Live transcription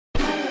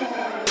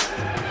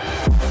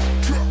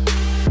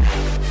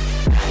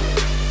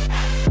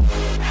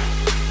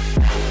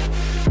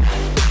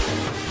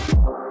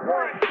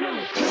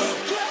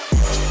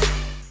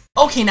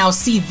Okay, now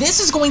see, this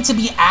is going to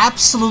be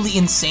absolutely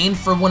insane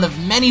for one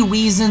of many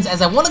reasons,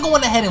 as I want to go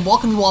on ahead and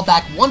welcome you all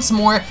back once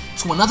more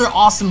to another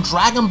awesome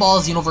Dragon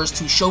Ball Xenoverse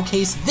 2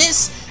 showcase.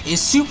 This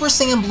is Super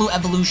Saiyan Blue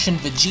Evolution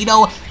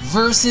Vegito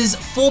versus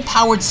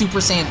full-powered Super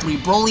Saiyan 3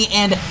 Broly,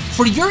 and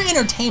for your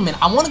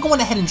entertainment, I want to go on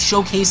ahead and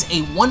showcase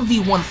a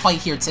 1v1 fight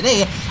here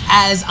today,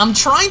 as I'm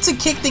trying to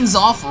kick things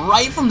off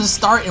right from the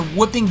start and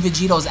whipping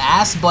Vegito's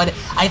ass, but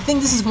I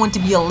think this is going to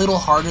be a little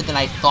harder than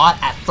I thought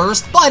at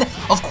first. But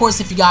of course,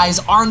 if you guys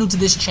are new to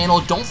this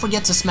channel, don't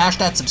forget to smash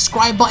that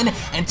subscribe button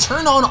and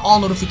turn on all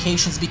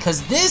notifications,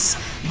 because this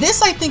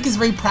I think is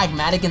very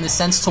pragmatic in the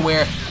sense to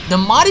where the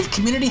modded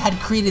community had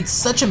created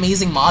such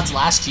amazing mods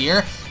last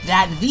year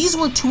that these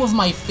were two of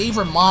my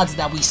favorite mods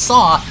that we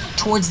saw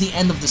towards the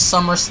end of the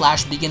summer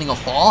 / beginning of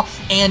fall,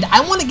 and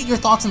I want to get your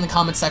thoughts in the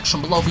comment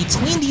section below.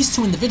 Between these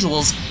two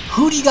individuals,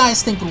 who do you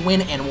guys think would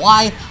win and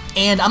why?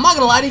 And I'm not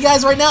gonna lie to you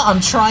guys right now,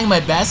 I'm trying my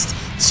best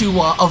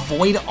to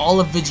avoid all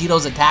of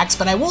Vegito's attacks,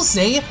 but I will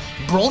say,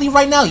 Broly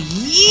right now,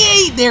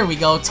 yay, there we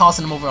go,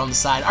 tossing him over on the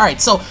side.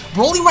 Alright, so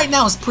Broly right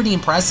now is pretty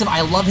impressive.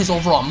 I love his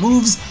overall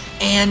moves,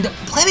 and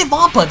Planet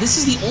Vampa, this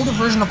is the older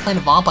version of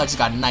Planet Vampa. I just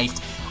got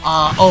knifed.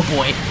 Oh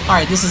boy.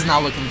 Alright, this is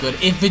not looking good.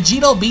 If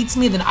Vegito beats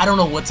me, then I don't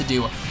know what to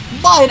do.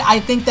 But I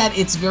think that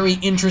it's very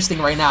interesting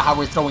right now how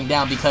we're throwing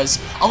down, because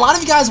a lot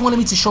of you guys wanted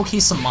me to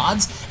showcase some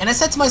mods, and I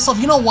said to myself,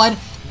 you know what?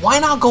 Why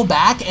not go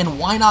back and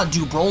why not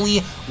do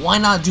Broly? Why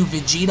not do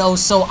Vegito?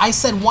 So I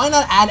said, why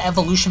not add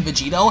Evolution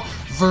Vegito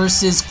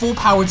versus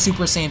full-powered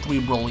Super Saiyan 3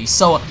 Broly?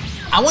 So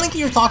I want to get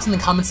your thoughts in the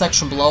comment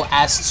section below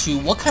as to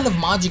what kind of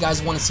mods you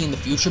guys want to see in the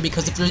future,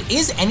 because if there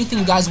is anything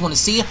you guys want to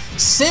see,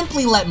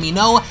 simply let me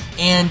know.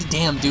 And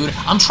damn, dude,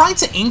 I'm trying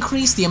to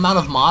increase the amount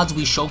of mods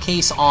we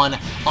showcase on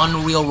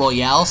Unreal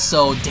Royale,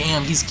 so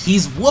damn,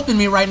 he's whooping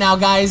me right now,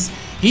 guys.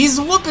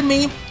 He's whooping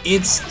me.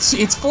 It's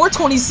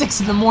 4:26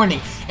 in the morning,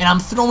 and I'm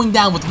throwing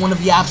down with one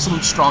of the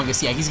absolute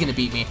strongest. Yeah, he's gonna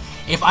beat me.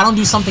 If I don't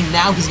do something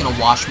now, he's gonna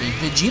wash me.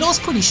 Vegito's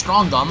pretty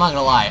strong, though, I'm not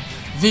gonna lie.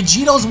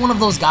 Vegito's one of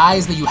those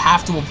guys that you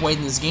have to avoid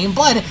in this game,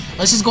 but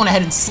let's just go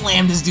ahead and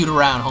slam this dude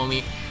around,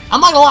 homie. I'm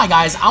not gonna lie,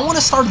 guys, I want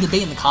to start a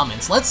debate in the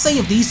comments. Let's say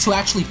if these two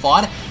actually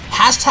fought,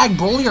 hashtag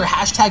Broly or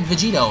hashtag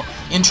Vegito,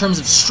 in terms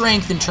of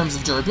strength, in terms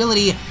of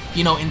durability,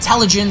 you know,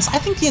 intelligence. I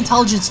think the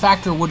intelligence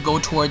factor would go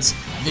towards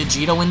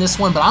Vegito in this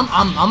one, but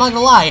I'm not gonna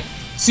lie,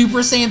 Super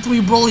Saiyan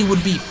 3 Broly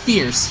would be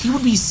fierce. He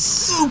would be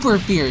super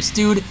fierce,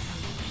 dude.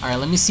 Alright,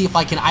 let me see if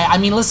I can, I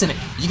mean, listen,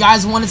 you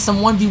guys wanted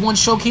some 1v1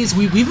 showcase,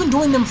 we've been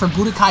doing them for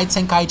Budokai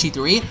Tenkaichi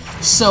 3,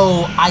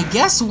 so I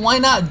guess why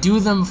not do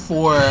them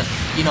for,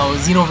 you know,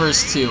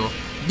 Xenoverse 2?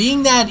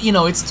 Being that, you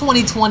know, it's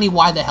 2020,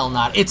 why the hell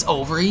not? It's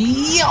over.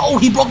 Yo,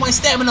 he broke my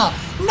stamina.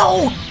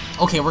 No!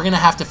 Okay, we're gonna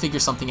have to figure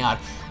something out.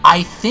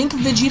 I think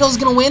Vegito's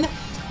gonna win.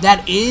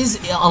 That is,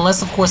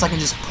 unless, of course, I can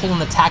just pull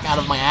an attack out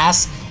of my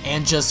ass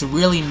and just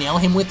really nail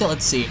him with it.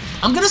 Let's see.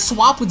 I'm gonna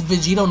swap with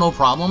Vegito, no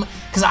problem,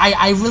 because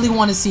I really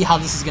want to see how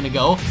this is gonna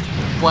go.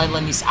 But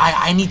let me see.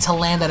 I need to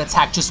land that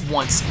attack just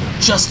once.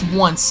 Just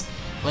once.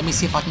 Let me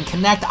see if I can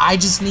connect. I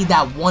just need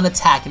that one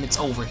attack and it's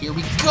over. Here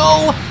we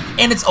go.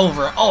 And it's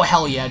over. Oh,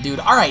 hell yeah, dude.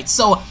 Alright,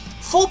 so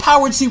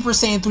full-powered Super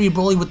Saiyan 3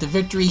 Broly with the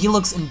victory. He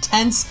looks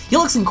intense. He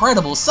looks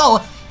incredible.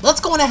 So let's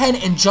go on ahead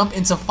and jump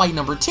into fight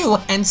number 2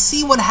 and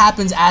see what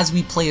happens as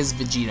we play as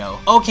Vegito.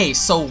 Okay,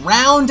 so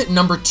round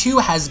number 2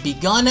 has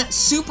begun.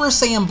 Super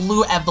Saiyan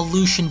Blue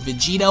Evolution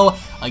Vegito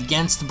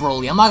against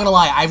Broly. I'm not gonna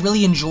lie, I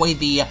really enjoy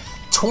the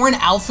torn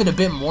outfit a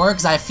bit more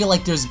because I feel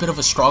like there's a bit of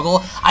a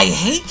struggle. I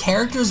hate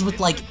characters with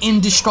like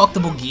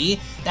indestructible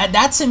gi.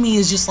 That to me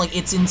is just like,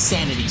 it's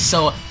insanity.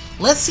 So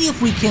let's see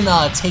if we can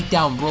take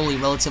down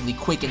Broly relatively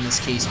quick in this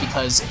case,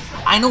 because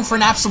I know for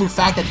an absolute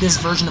fact that this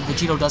version of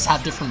Vegito does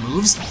have different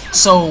moves.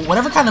 So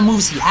whatever kind of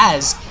moves he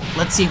has,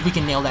 let's see if we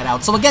can nail that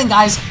out. So again,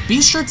 guys,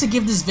 be sure to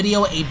give this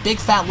video a big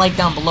fat like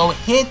down below.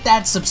 Hit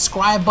that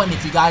subscribe button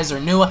if you guys are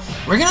new.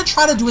 We're gonna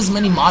try to do as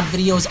many mod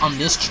videos on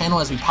this channel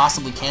as we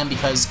possibly can,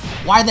 because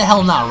why the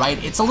hell not,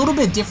 right? It's a little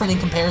bit different in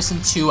comparison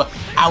to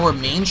our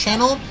main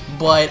channel,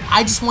 but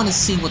I just want to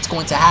see what's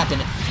going to happen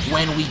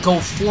when we go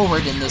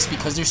forward in this,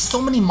 because there's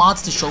so many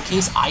mods to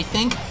showcase, I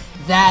think,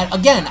 that,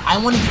 again, I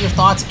want to get your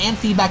thoughts and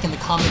feedback in the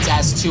comments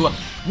as to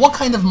what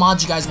kind of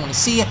mods you guys want to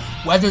see,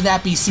 whether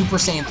that be Super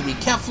Saiyan 3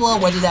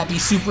 Kefla, whether that be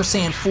Super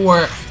Saiyan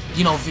 4,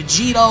 you know,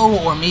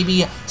 Vegito, or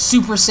maybe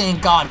Super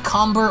Saiyan God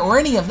Cumber, or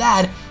any of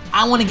that.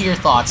 I want to get your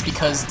thoughts,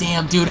 because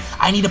damn, dude,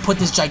 I need to put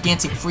this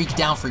gigantic freak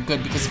down for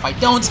good, because if I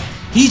don't,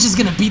 he's just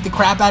gonna beat the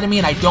crap out of me,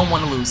 and I don't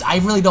want to lose. I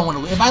really don't want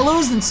to lose. If I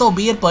lose, then so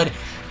be it, but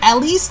at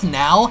least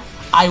now,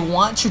 I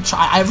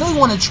really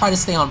want to try to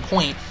stay on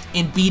point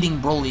in beating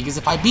Broly, because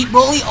if I beat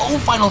Broly, oh,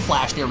 Final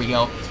Flash, there we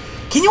go.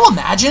 Can you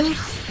imagine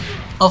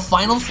a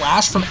Final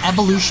Flash from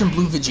Evolution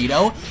Blue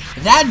Vegito?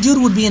 That dude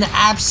would be an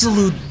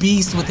absolute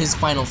beast with his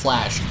Final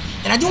Flash.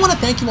 And I do want to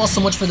thank you all so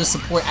much for the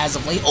support as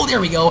of late. Oh, there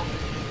we go.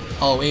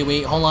 Oh,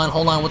 wait, hold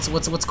on,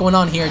 what's going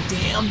on here?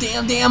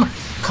 Damn.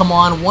 Come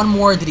on, one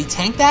more. Did he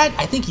tank that?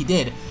 I think he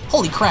did.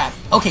 Holy crap.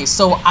 Okay,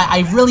 so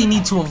I really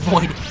need to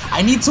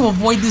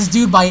avoid this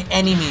dude by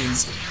any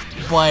means.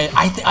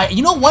 But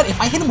you know what? If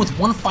I hit him with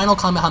one final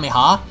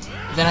Kamehameha,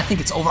 then I think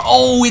it's over.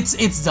 Oh,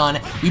 it's done.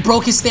 We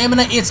broke his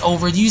stamina. It's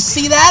over. Do you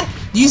see that?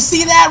 Do you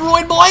see that,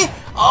 Roid boy?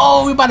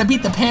 Oh, we're about to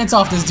beat the pants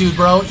off this dude,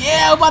 bro.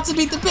 Yeah, we're about to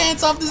beat the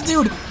pants off this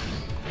dude.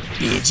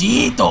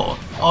 Vegito.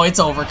 Oh, it's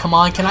over. Come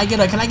on. Can I get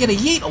a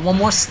yeet? Oh, one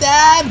more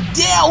stab.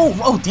 Damn.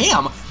 Oh,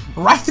 damn.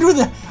 Right through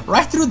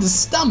the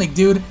stomach,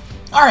 dude.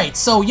 All right,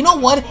 so you know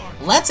what?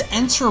 Let's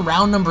enter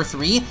round number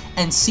 3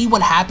 and see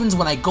what happens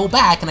when I go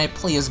back and I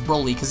play as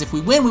Broly. Because if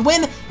we win, we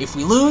win. If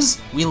we lose,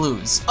 we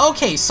lose.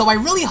 Okay, so I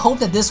really hope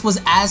that this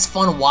was as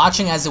fun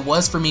watching as it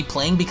was for me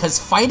playing, because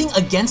fighting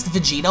against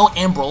Vegito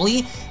and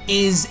Broly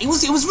it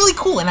was really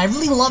cool, and I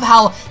really love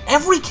how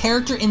every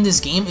character in this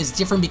game is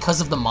different because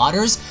of the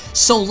modders.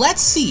 So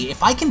let's see,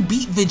 if I can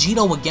beat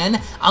Vegito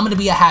again, I'm gonna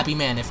be a happy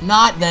man. If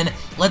not, then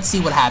let's see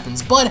what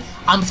happens. But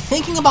I'm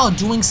thinking about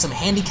doing some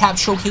handicap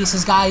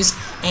showcases, guys,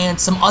 and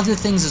some other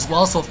things as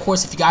well. So of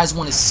course, if you guys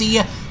want to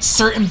see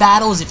certain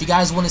battles, if you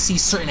guys want to see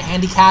certain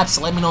handicaps,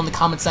 let me know in the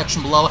comment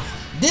section below.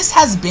 This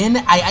has been,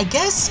 I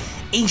guess,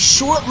 a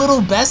short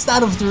little best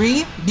out of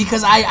 3,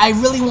 because I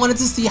really wanted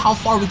to see how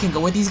far we can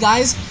go with these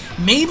guys.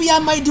 Maybe I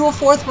might do a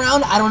 4th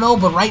round, I don't know,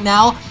 but right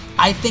now,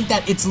 I think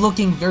that it's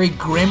looking very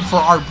grim for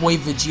our boy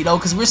Vegito,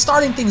 because we're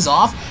starting things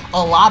off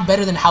a lot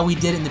better than how we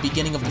did in the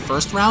beginning of the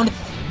 1st round.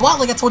 But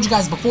like I told you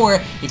guys before,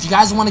 if you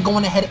guys want to go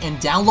on ahead and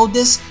download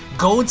this,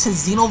 go to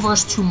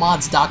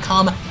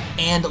Xenoverse2mods.com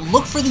and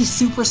look for the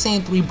Super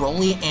Saiyan 3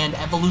 Broly and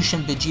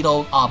Evolution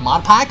Vegito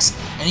mod packs,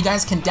 and you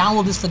guys can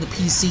download this for the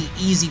PC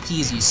easy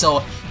peasy.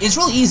 So it's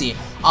really easy.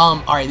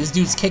 Alright, this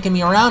dude's kicking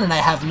me around and I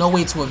have no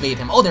way to evade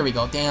him. Oh, there we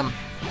go, damn.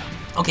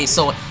 Okay,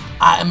 so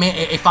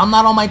if I'm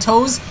not on my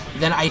toes,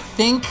 then I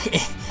think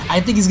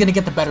he's gonna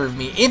get the better of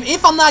me.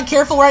 If I'm not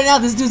careful right now,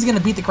 this dude's gonna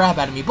beat the crap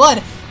out of me.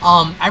 But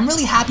I'm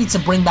really happy to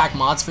bring back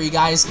mods for you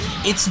guys.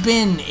 It's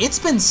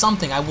been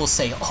something, I will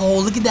say. Oh,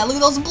 look at that, look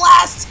at those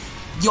blasts!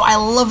 Yo, I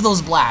love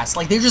those blasts.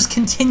 Like, they're just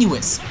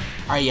continuous.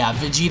 Alright, yeah,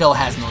 Vegito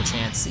has no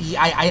chance.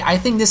 I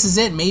think this is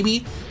it,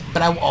 maybe.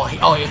 But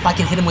oh, if I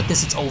can hit him with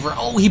this, it's over.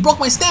 Oh, he broke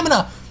my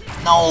stamina!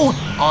 No!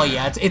 Oh,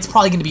 yeah, it's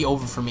probably gonna be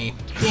over for me.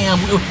 Damn,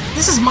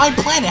 this is my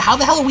planet. How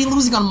the hell are we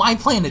losing on my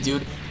planet,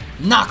 dude?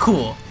 Not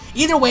cool.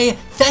 Either way,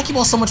 thank you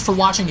all so much for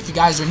watching. If you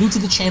guys are new to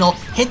the channel,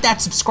 hit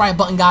that subscribe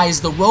button, guys.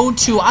 The road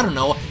to, I don't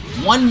know,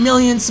 1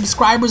 million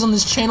subscribers on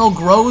this channel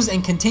grows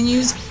and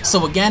continues.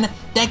 So again,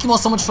 thank you all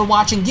so much for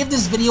watching. Give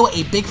this video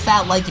a big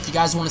fat like if you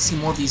guys want to see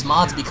more of these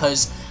mods,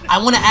 because I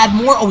want to add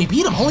more. Oh, we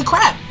beat him. Holy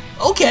crap.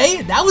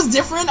 Okay, that was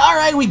different. All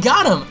right, we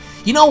got him.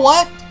 You know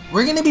what?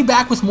 We're going to be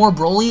back with more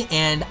Broly,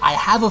 and I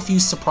have a few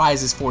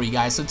surprises for you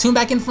guys. So tune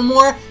back in for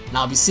more, and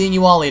I'll be seeing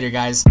you all later,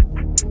 guys.